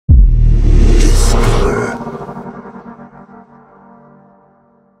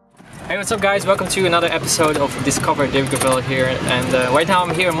what's up guys? Welcome to another episode of Discover David Gravell here, and right now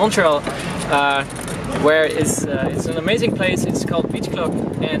I'm here in Montreal, where it's an amazing place. It's called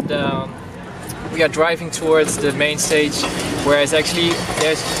Beachclub, and we are driving towards the main stage, where it's actually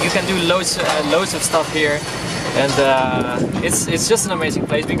you can do loads of stuff here, and it's just an amazing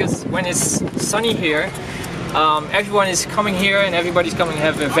place because when it's sunny here, everyone is coming here and everybody's coming to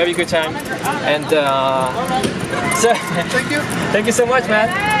have a very good time. And so thank you so much,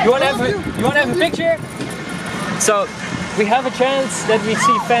 man. You want to have a picture? So we have a chance that we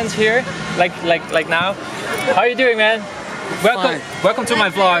see fans here, like now. How are you doing, man? Welcome to my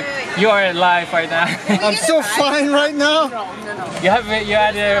vlog. You are live right now. I'm so fine right now. You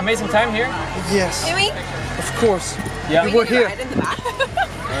had an amazing time here? Yes. Of course. Yeah. We were here.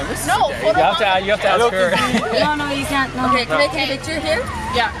 No, you have to ask her. No, you can't. No. Okay, can I take a picture here?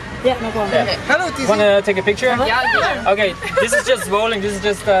 Yeah. Yeah, no problem. Yeah. Hello, Tizi. Wanna take a picture? Yeah. Okay, this is just rolling. This is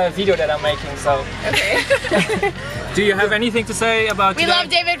just a video that I'm making. So. Okay. Do you have anything to say about? We love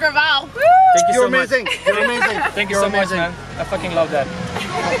David Gravell. Thank you You're so amazing. much. You're amazing. Thank you You're so amazing. much, man. I fucking love that.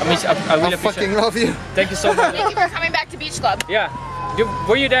 I really I fucking love you. Thank you so much. Thank you for coming back to Beachclub. Yeah.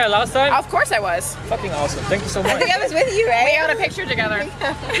 Were you there last time? Of course I was. Fucking awesome. Thank you so much. I think I was with you, right? We had a picture together.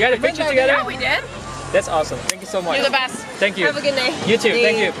 You had a picture together? Yeah, we did. That's awesome. Thank you so much. You're the best. Thank you. Have a good night. You too.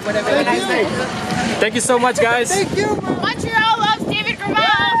 Thank you. Whatever. Have a nice night. Thank you so much, guys. Thank you. Montreal loves David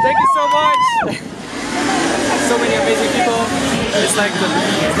Gravell. Thank you so much. So many amazing people. It's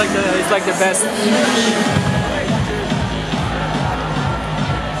like the best.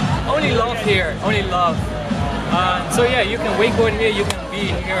 Only love here. Only love. So yeah, you can wakeboard here. You can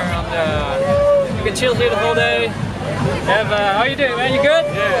be here on the. You can chill here the whole day. How you doing, man? You good?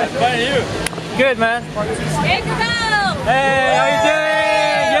 Yeah, fine. You? Good, man. Hey, Gravell. Hey, how you doing?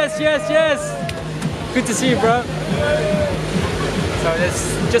 Yes. Good to see you, bro. So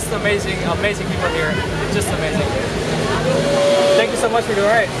it's just amazing people here. Just amazing. Thank you so much for the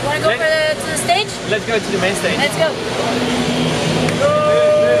ride. Want to go to the stage? Let's go to the main stage. Let's go.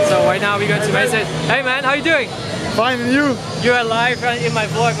 So right now we're going to the main stage. Hey man, how you doing? Fine, and you? You are live in my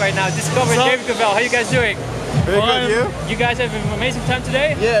vlog right now. Discover David Gravell. How you guys doing? Very good, you? You guys have an amazing time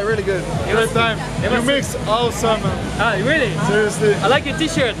today? Yeah, really good. Great time. You mix awesome, man. Ah, really? Seriously. I like your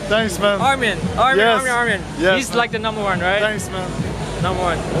t-shirt. Thanks, man. Armin. Yes. Yes, He's man. like the number one, right? Thanks, man. Number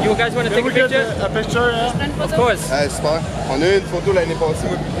one. You guys want to take a picture? A picture, yeah? Of course. Super. On a eu une photo l'année passée,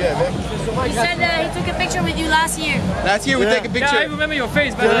 moi puis avec. He said he took a picture with you last year. Last year we take a Yeah, picture. I remember your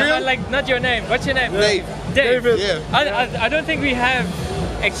face, but like not your name. What's your name? Dave. Dave. Yeah. I don't think we have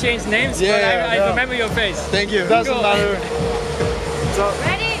exchanged names, Yeah, but I remember your face. Thank you. Doesn't Cool. matter.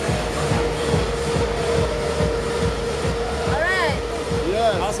 Ready? Alright.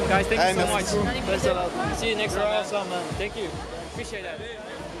 Yes. Awesome, guys. Thank you so much. Thanks a lot. See you next time. Awesome, man. Thank you. Appreciate that.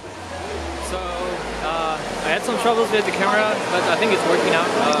 So I had some troubles with the camera, but I think it's working out.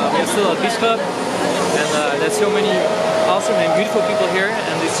 We're still at Beachclub, and there's so many awesome and beautiful people here,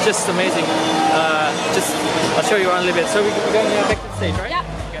 and it's just amazing. I'll show you around a little bit. So we're going back to the stage, right? Yeah.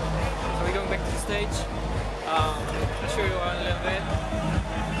 Okay. So we're going back to the stage. I'll show you around a little bit.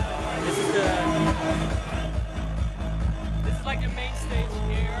 This is like the main stage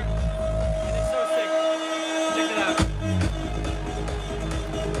here, and it's so sick. Check it out.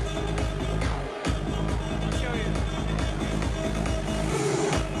 I'll show you.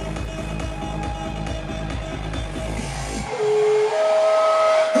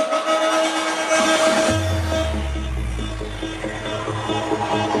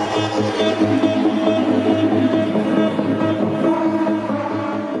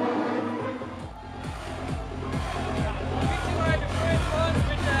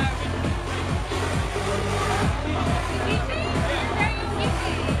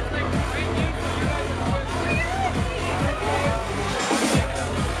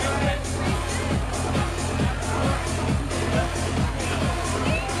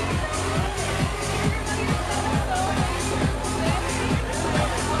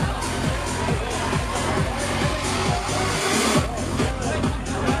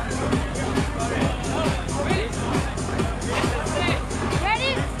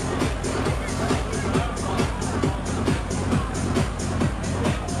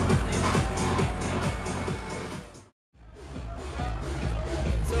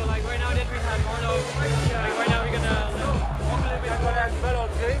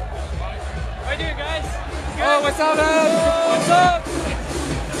 What's up, man? What's up?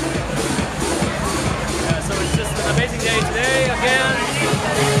 Yeah, so it's just an amazing day today again.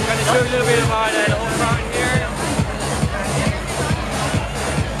 I'm going to show you a little bit about the whole crowd here.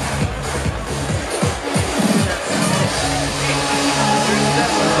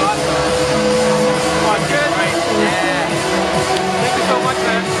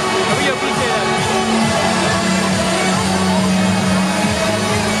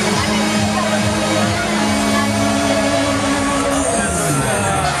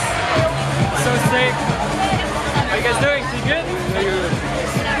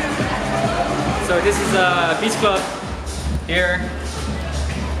 Beachclub here.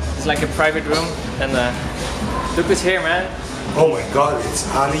 It's like a private room, and look who's here, man. Oh my God, it's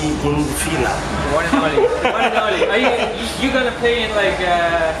Aly Fila. One and only. One and only. Are you gonna play in like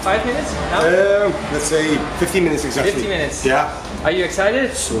 5 minutes? No? Let's say 15 minutes exactly. 15 minutes. Yeah. Are you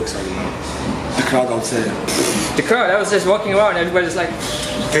excited? So excited, man. The crowd outside. The crowd. I was just walking around. Everybody's like.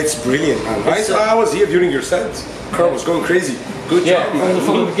 It's brilliant, man. I was here during your set. The crowd was going crazy. Good job, man.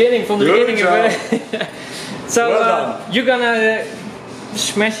 From the beginning. From the Good beginning. job. So Well you're gonna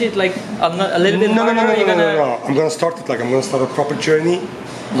smash it like a little bit No. harder? I'm gonna start it like I'm gonna start a proper journey.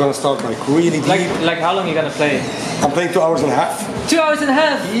 I'm gonna start like really deep. Like how long are you gonna play? I'm playing 2 hours and a half. 2 hours and a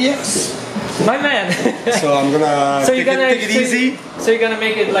half? Yes. My man. So I'm gonna take it easy. So you're gonna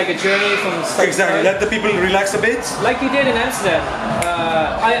make it like a journey from start Exactly. to Let the people relax a bit. like you did in Amsterdam.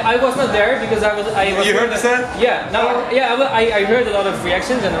 I was not there because I was. You heard the set? Yeah. No. Yeah. I heard a lot of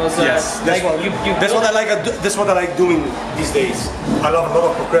reactions and it was. Yes. That's like what. That's what I like. That's what I like doing these days. I love a lot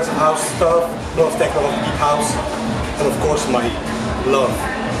of progressive house stuff, a lot of techno, a lot of deep house, and of course my love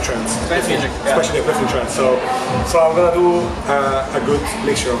trance. Trance music. Especially aggressive trance. So I'm gonna do a good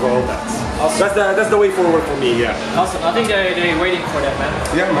mixture of all that. Awesome. That's the way forward for me. Yeah. Awesome. I think they're waiting for that, man.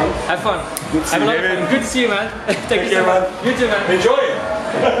 Yeah, man. Have fun. Good to see Have a lot you, of fun. David. Good to see you, man. Thank you so care, much. man. You too, man. Enjoy it.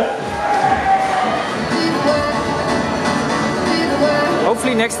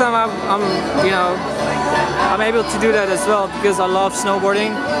 Hopefully next time I'm able to do that as well because I love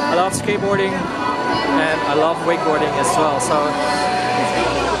snowboarding, I love skateboarding, and I love wakeboarding as well. So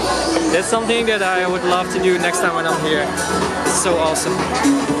that's something that I would love to do next time when I'm here. It's so awesome.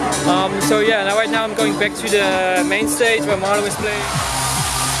 So yeah, right now I'm going back to the main stage where MaRLo is playing.